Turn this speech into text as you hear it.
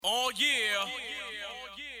Oh, yeah.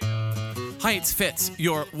 Hi, it's Fitz,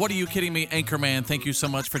 your What Are You Kidding Me anchorman. Thank you so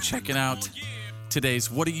much for checking out today's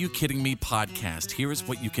What Are You Kidding Me podcast. Here is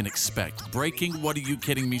what you can expect. Breaking What Are You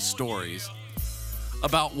Kidding Me stories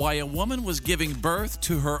about why a woman was giving birth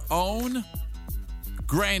to her own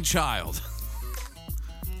grandchild.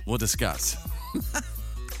 We'll discuss.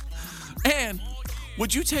 And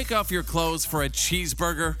would you take off your clothes for a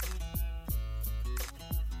cheeseburger?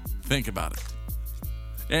 Think about it.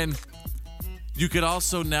 And you could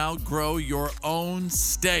also now grow your own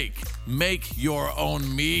steak, make your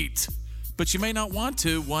own meat. But you may not want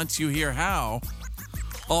to once you hear how.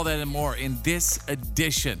 All that and more in this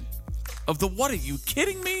edition of the What Are You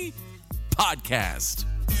Kidding Me podcast.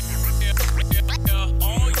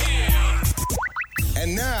 Oh, yeah.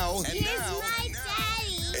 And now, Here's my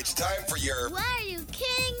daddy. it's time for your Why are you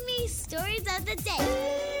kidding me? Stories of the day.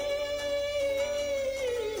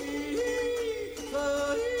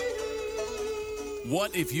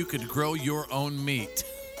 What if you could grow your own meat?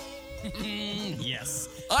 Yes.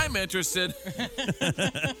 I'm interested.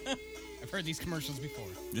 I've heard these commercials before.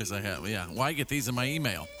 Yes, I have. Yeah. Well, I get these in my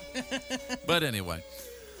email. But anyway,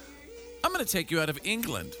 I'm going to take you out of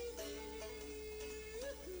England.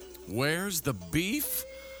 Where's the beef?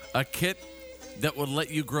 A kit that will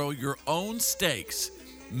let you grow your own steaks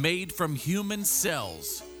made from human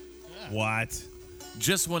cells. What?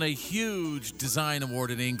 Just won a huge design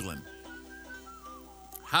award in England.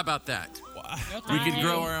 How about that? We could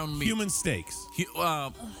grow our own meat. Human steaks.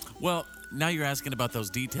 Well, now you're asking about those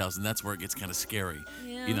details, and that's where it gets kind of scary.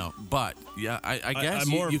 Yeah. You know, but, yeah, I guess I'm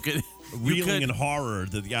more you could... reeling in horror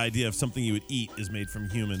that the idea of something you would eat is made from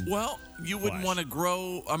human. Well, you wouldn't flesh. want to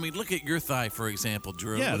grow... I mean, look at your thigh, for example,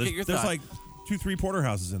 Drew. Yeah, look at your there's thigh. like 2-3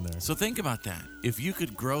 porterhouses in there. So think about that. If you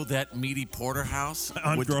could grow that meaty porterhouse...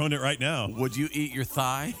 I'm growing it right now. Would you eat your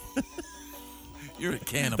thigh? You're a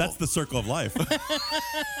cannibal. That's the circle of life.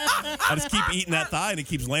 I just keep eating that thigh, and it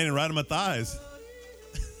keeps landing right on my thighs.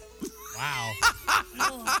 Wow.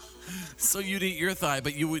 So you'd eat your thigh,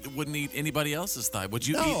 but you wouldn't eat anybody else's thigh. Would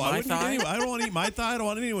you No, eat I my wouldn't eat thigh? anyone. I don't want to eat my thigh. I don't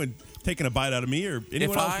want anyone taking a bite out of me or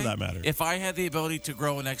anyone else for that matter. If I had the ability to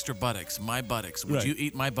grow an extra buttocks, my buttocks, would Right. you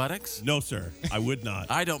eat my buttocks? No, sir. I would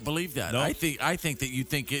not. I don't believe that. No. I think that you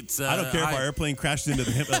think it's. I don't care if our airplane crashed into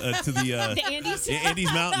the The Andes?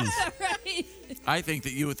 Andes Mountains. Right. I think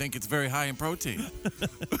that you would think it's very high in protein.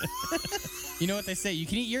 You know what they say? You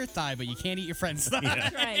can eat your thigh, but you can't eat your friend's thigh. Yeah,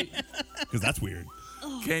 Right. because that's weird.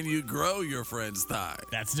 Can you grow your friend's thigh?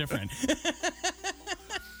 That's different.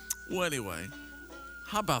 Well, anyway,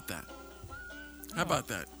 how about that? How about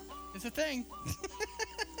that? It's a thing.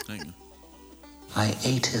 Hang on. I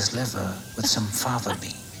ate his liver with some fava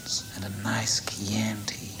beans and a nice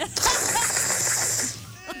Chianti.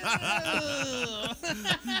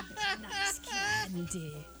 Nice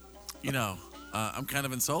candy. You know, I'm kind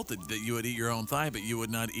of insulted that you would eat your own thigh, but you would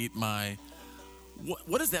not eat my.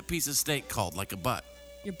 What is that piece of steak called? Like a butt?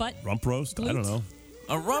 Your butt. Rump roast? I don't know.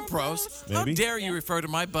 A rump roast? Maybe. How dare you refer to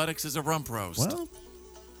my buttocks as a rump roast? Well,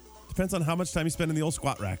 depends on how much time you spend in the old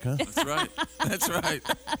squat rack, huh? That's right. That's right.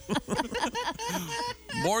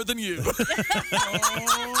 More than you.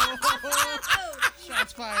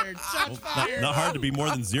 Shots fired. Shots fired. Not hard to be more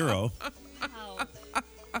than zero. Wow.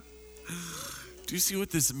 Do you see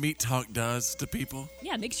what this meat talk does to people?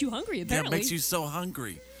 Yeah, it makes you hungry, Yeah, apparently. it makes you so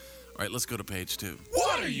hungry. All right, let's go to page 2.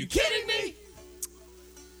 What are you kidding me?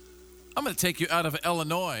 I'm going to take you out of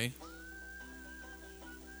Illinois.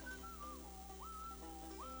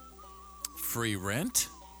 Free rent.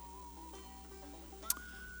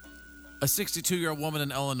 A 62-year-old woman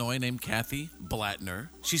in Illinois named Kathy Blattner.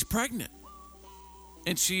 She's pregnant.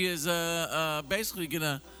 And she is basically going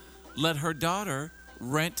to let her daughter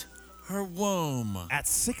rent her womb At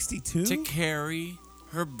 62? to carry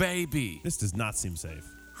her baby. This does not seem safe.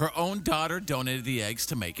 Her own daughter donated the eggs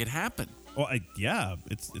to make it happen. Well, yeah,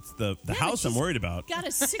 it's the but house I'm she's worried about. Got a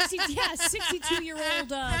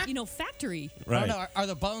 62-year-old, factory. I Right, don't know. Are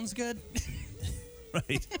the bones good?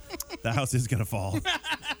 right. The house is gonna fall.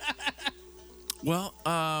 Well,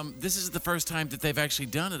 this is the first time that they've actually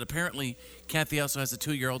done it. Apparently, Kathy also has a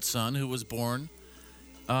 2-year-old son who was born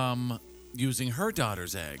using her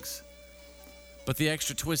daughter's eggs. But the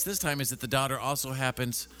extra twist this time is that the daughter also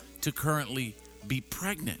happens to currently be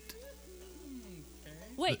pregnant.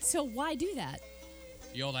 Wait, so why do that?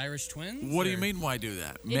 The old Irish twins? What do you or- mean, why do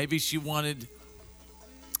that? Maybe she wanted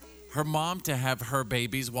her mom to have her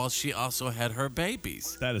babies while she also had her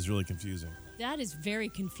babies. That is really confusing. That is very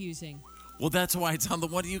confusing. Well, that's why it's on the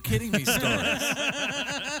What Are You Kidding Me stories.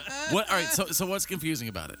 What? All right. So what's confusing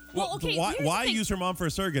about it? Well, okay. Why, here's the why thing. use her mom for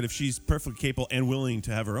a surrogate if she's perfectly capable and willing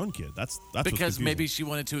to have her own kid? That's what's Because confusing. maybe she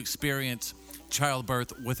wanted to experience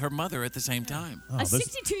childbirth with her mother at the same time. A this-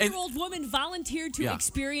 62-year-old woman volunteered to Yeah.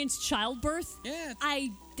 experience childbirth? Yeah.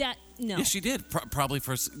 No. Yes, she did. Probably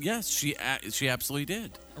for yes, she absolutely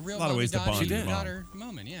did. A real A lot of ways to mommy-daughter- bond with your mom. daughter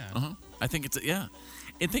moment, yeah. I think it's yeah.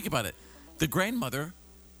 And think about it. The grandmother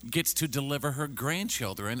gets to deliver her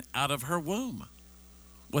grandchildren out of her womb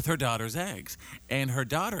with her daughter's eggs, and her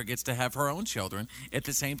daughter gets to have her own children at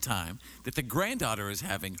the same time that the granddaughter is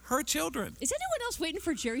having her children. Is anyone else waiting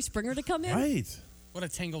for Jerry Springer to come in? Right. What a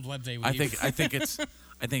tangled web they weave. I think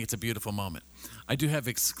it's a beautiful moment. I do have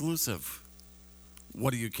exclusive.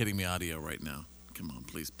 What are you kidding me? Audio right now. Come on,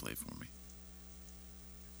 please play for me.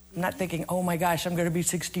 I'm not thinking, oh my gosh, I'm going to be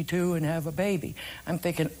 62 and have a baby. I'm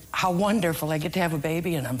thinking, how wonderful, I get to have a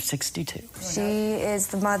baby and I'm 62. She is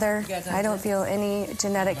the mother. I don't feel any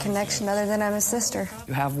genetic connection other than I'm a sister.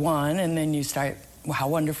 You have one and then you start, well, how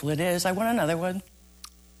wonderful it is. I want another one.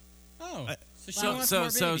 Oh, so she wants more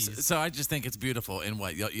babies. So I just think it's beautiful. And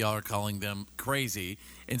what y'all are calling them crazy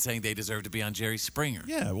and saying they deserve to be on Jerry Springer.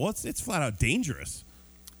 Yeah, well, it's flat out dangerous.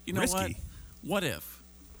 You know Risky. what? What if?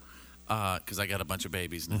 Because I got a bunch of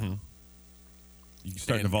babies now. Mm-hmm. You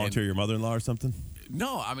starting to volunteer your mother-in-law or something?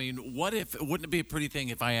 No, I mean, what if? Wouldn't it be a pretty thing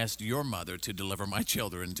if I asked your mother to deliver my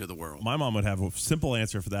children to the world? My mom would have a simple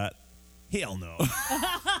answer for that. Hell no.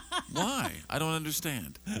 Why? I don't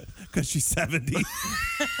understand. Because she's 70.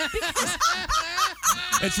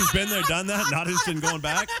 And she's been there, done that, not interested in going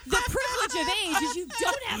back. The privilege of age is you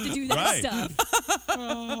don't have to do that Right. stuff.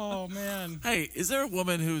 Oh, man. Hey, is there a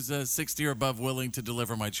woman who's 60 or above willing to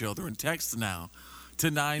deliver my children? Text now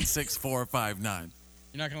to 96459.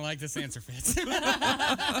 You're not going to like this answer, Fitz.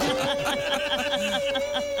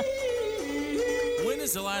 When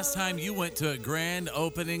is the last time you went to a grand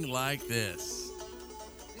opening like this?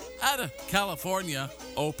 Out of California,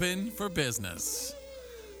 open for business.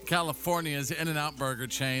 California's In-N-Out Burger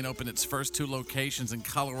chain opened its first 2 locations in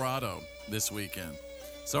Colorado this weekend.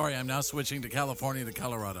 Sorry, I'm now switching to California to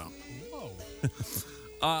Colorado. Whoa.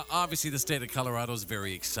 Obviously, the state of Colorado is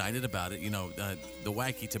very excited about it. You know, the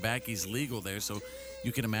wacky tobacco's legal there, so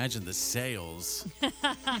you can imagine the sales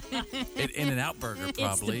at In-N-Out Burger It's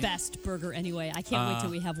probably. the best burger anyway. I can't wait till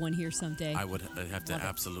we have one here someday. I would have to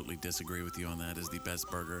absolutely disagree with you on that. Is the best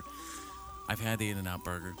burger. I've had the In-N-Out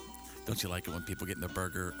Burger. Don't you like it when people get in their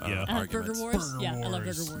burger arguments? Burger Wars? Yeah, I love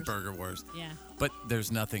Burger Wars. Burger Wars. Yeah. But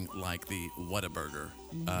there's nothing like the Whataburger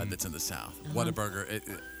that's in the South. Whataburger,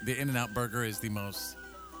 the In-N-Out Burger is the most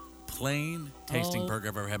plain tasting burger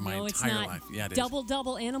I've ever had in my entire life. Yeah, it is.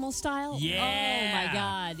 Double animal style? Yeah. Oh, my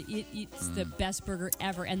God. It's the best burger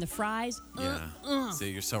ever. And the fries? Yeah. See,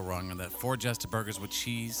 you're so wrong on that. 4 Jester burgers with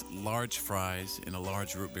cheese, large fries, and a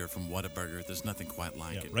large root beer from Whataburger. There's nothing quite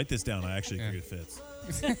like Yeah, it. write this down. I actually agree it fits.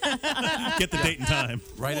 Get the date and time.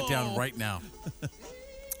 Write it down right now.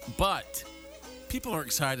 But people are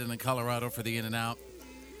excited in Colorado for the In-N-Out.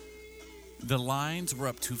 The lines were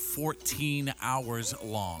up to 14 hours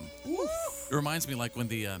long. Oof. It reminds me like when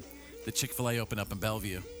the Chick-fil-A opened up in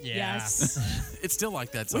Bellevue. Yeah. Yes. It's still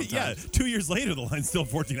like that Wait, sometimes. yeah, 2 years later, the line's still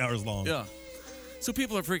 14 hours long. Yeah. So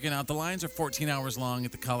people are freaking out. The lines are 14 hours long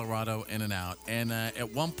at the Colorado In-N-Out. And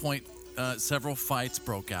at one point, several fights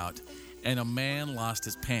broke out, and a man lost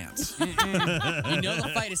his pants. You know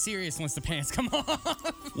the fight is serious once the pants come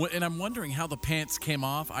off. And I'm wondering how the pants came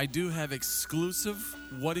off. I do have exclusive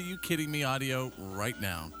What Are You Kidding Me audio right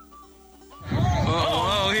now.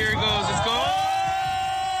 Oh, here it goes. It's going.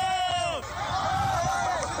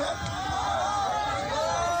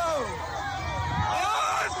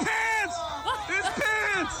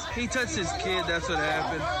 He touched his kid, that's what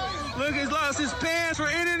happened. Look, he's lost his pants for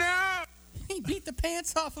In-N-Out. He beat the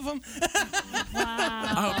pants off of him.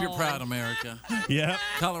 I hope you're proud, America. Yeah.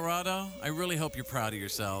 Colorado, I really hope you're proud of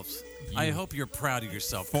yourselves. I hope you're proud of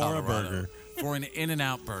yourself, For a Colorado. burger. For an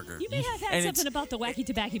In-N-Out burger. You may have had And something about the wacky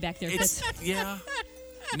tobacco back there. It's, yeah.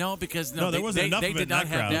 No, because No, there wasn't enough they of it did in not that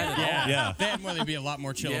have crowd. that at all. Yeah. Then well, they'd be a lot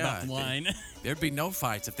more chill about the line. There'd be no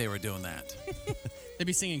fights if they were doing that. They'd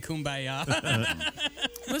be singing Kumbaya.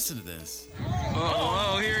 Listen to this.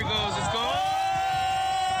 Oh, here it goes. It's going.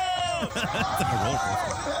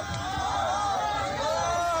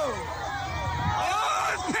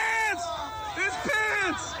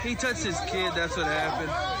 He touched his kid, that's what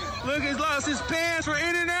happened. Look, he's lost his pants for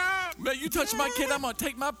In-N-Out. Man, you touch my kid, I'm going to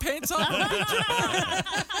take my pants off.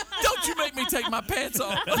 Don't you make me take my pants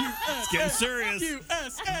off. It's getting serious.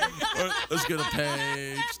 USA. Let's go to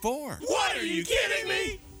page 4. What are you kidding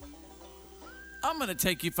me? I'm going to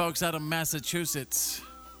take you folks out of Massachusetts.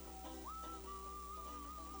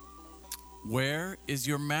 Where is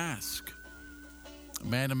your mask? A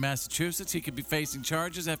man in Massachusetts, he could be facing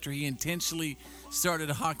charges after he intentionally started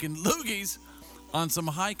hawking loogies on some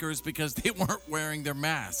hikers because they weren't wearing their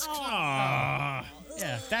masks. Yeah,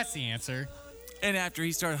 that's the answer. And after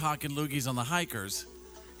he started hawking loogies on the hikers,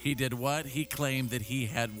 he did what? He claimed that he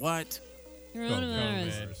had what?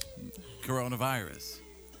 Coronavirus.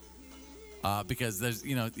 Because there's,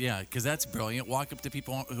 because that's brilliant. Walk up to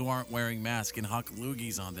people who aren't wearing masks and hawk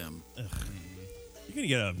loogies on them. Ugh. You're going to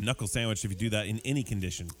get a knuckle sandwich if you do that in any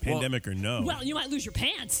condition, pandemic or no. Well, you might lose your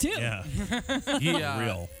pants, too. Yeah.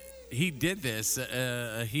 Real. He did this.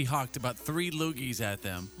 He hawked about 3 loogies at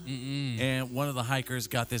them. And one of the hikers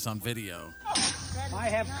got this on video. I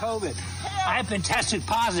have COVID. I have been tested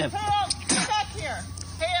positive. Help! Get back here.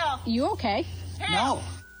 Help! You okay? No.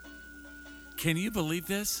 Can you believe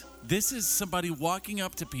this? This is somebody walking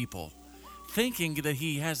up to people, thinking that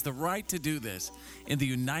he has the right to do this in the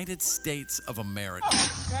United States of America.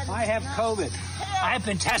 I have COVID. I have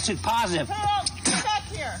been tested positive. Help! Get back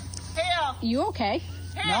here. Help! You okay?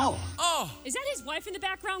 No. Oh! Is that his wife in the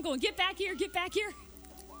background going, get back here, get back here?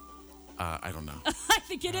 I don't know. I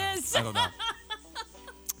think it is. I don't know.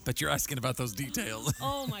 But you're asking about those details.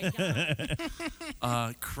 Oh, my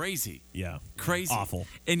God. Crazy. Yeah. Crazy. Awful.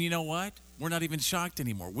 And you know what? We're not even shocked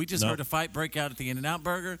anymore. We just heard a fight break out at the In-N-Out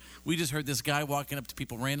Burger. We just heard this guy walking up to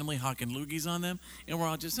people randomly, hawking loogies on them. And we're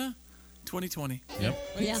all just, 2020. Yep.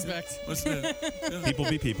 What do you expect? What's new? People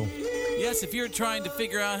be people. Yes, if you're trying to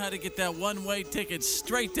figure out how to get that one-way ticket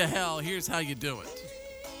straight to hell, here's how you do it.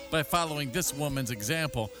 By following this woman's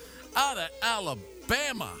example out of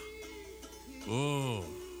Alabama. Ooh.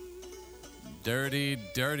 Dirty,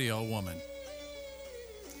 dirty old woman.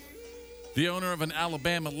 The owner of an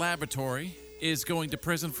Alabama laboratory is going to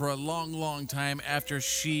prison for a long, long time after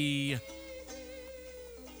she...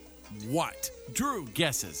 What? Drew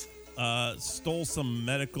guesses. Stole some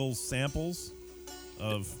medical samples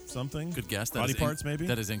of something. Good guess. Body parts, maybe?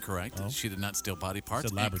 That is incorrect. Oh. She did not steal body parts.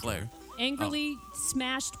 Said laboratory. Claire. Angrily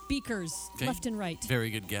smashed beakers left and right.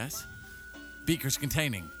 Very good guess. Beakers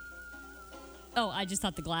containing. Oh, I just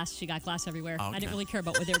thought she got glass everywhere. Okay. I didn't really care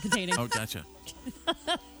about what they were containing. Oh, gotcha.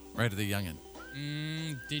 Right to the youngin'.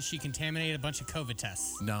 Did she contaminate a bunch of COVID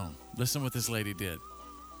tests? No. Listen what this lady did.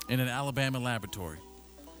 In an Alabama laboratory,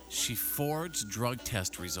 she forged drug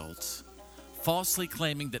test results, falsely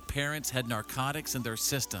claiming that parents had narcotics in their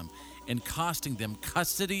system and costing them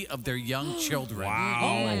custody of their young children. Wow.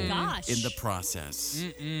 Oh, my gosh. In the process.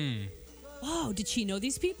 Whoa, did she know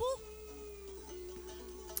these people?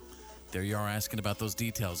 There you are asking about those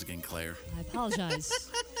details again, Claire. I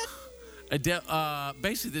apologize.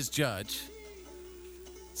 Basically, this judge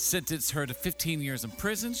sentenced her to 15 years in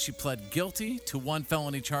prison. She pled guilty to 1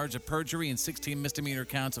 felony charge of perjury and 16 misdemeanor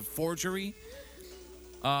counts of forgery.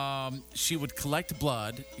 She would collect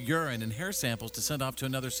blood, urine, and hair samples to send off to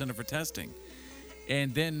another center for testing.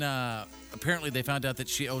 And then apparently they found out that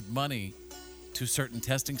she owed money to certain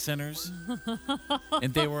testing centers,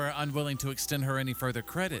 and they were unwilling to extend her any further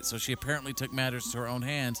credit. So she apparently took matters to her own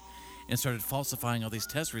hands and started falsifying all these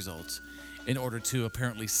test results in order to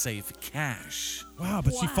apparently save cash. Wow,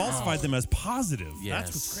 but she falsified them as positive. Yes.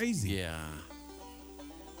 That's what's crazy. Yeah.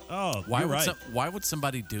 Oh, Why you're would right. why would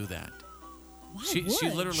somebody do that? She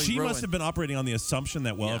literally She ruined. must have been operating on the assumption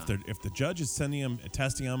that, well, Yeah. if the judge is sending them,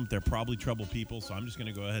 testing them, they're probably troubled people, so I'm just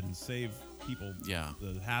going to go ahead and save people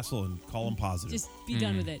the hassle and call them positive. Just be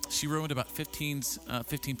done with it. She ruined about 15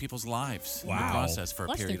 people's lives in the Wow. process for a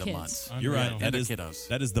Plus their period of kids. months. You're right. And That their is, kiddos.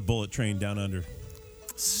 that is the bullet train down under.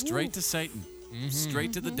 Straight to Satan.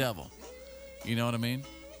 Straight to the devil. You know what I mean?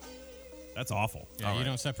 That's awful. Yeah, All you right.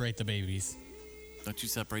 don't separate the babies. Don't you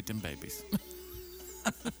separate them babies.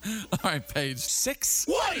 All right, page 6.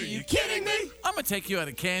 What, are you kidding me? I'm going to take you out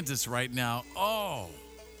of Kansas right now. Oh,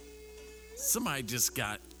 somebody just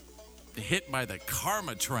got hit by the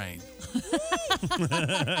karma train.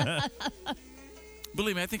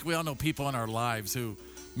 Believe me, I think we all know people in our lives who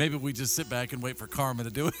maybe we just sit back and wait for karma to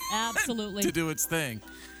do it. Absolutely. to do its thing.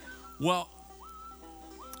 Well,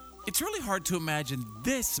 it's really hard to imagine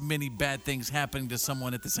this many bad things happening to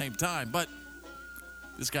someone at the same time, but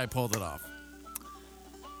this guy pulled it off.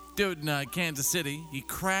 Dude in Kansas City, he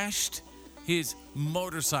crashed his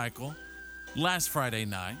motorcycle last Friday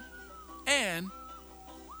night, and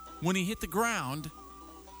when he hit the ground,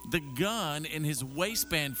 the gun in his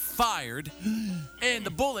waistband fired, and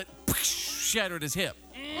the bullet shattered his hip.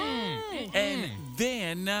 And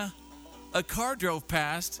then a car drove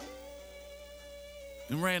past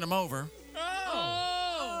and ran him over.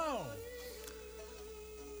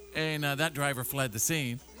 And that driver fled the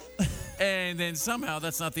scene. And then somehow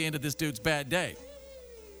that's not the end of this dude's bad day.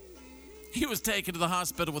 He was taken to the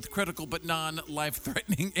hospital with critical but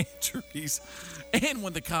non-life-threatening injuries. And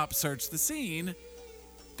when the cops searched the scene,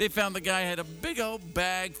 they found the guy had a big old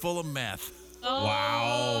bag full of meth. Oh.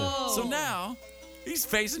 Wow. So now he's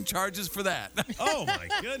facing charges for that. Oh, my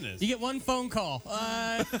goodness. You get one phone call.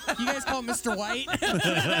 You guys call Mr. White?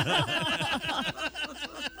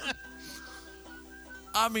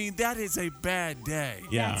 I mean, that is a bad day.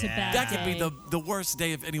 Yeah. That's a bad That could be day. the worst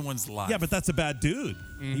day of anyone's life. Yeah, but that's a bad dude.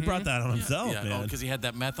 He brought that on himself, yeah. man. Oh, because he had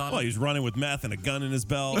that meth on Well, him? he was running with meth and a gun in his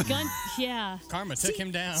belt. Gun, yeah. Karma took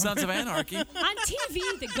him down. Sons of Anarchy. On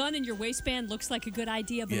TV, the gun in your waistband looks like a good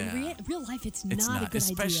idea, but Yeah. in real life, it's It's not a not, good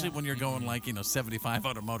especially idea. when you're going 75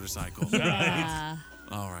 on a motorcycle. Yeah.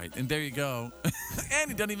 All right, and there you go. And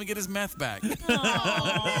he doesn't even get his meth back. That's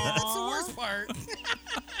the worst part.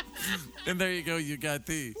 And there you go. You got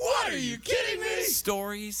the What are you kidding me?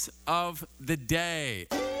 stories of the day.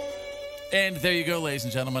 And there you go, ladies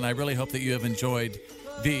and gentlemen. I really hope that you have enjoyed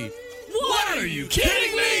the What Are You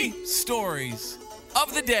Kidding Me? Stories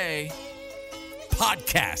of the Day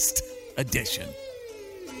podcast edition.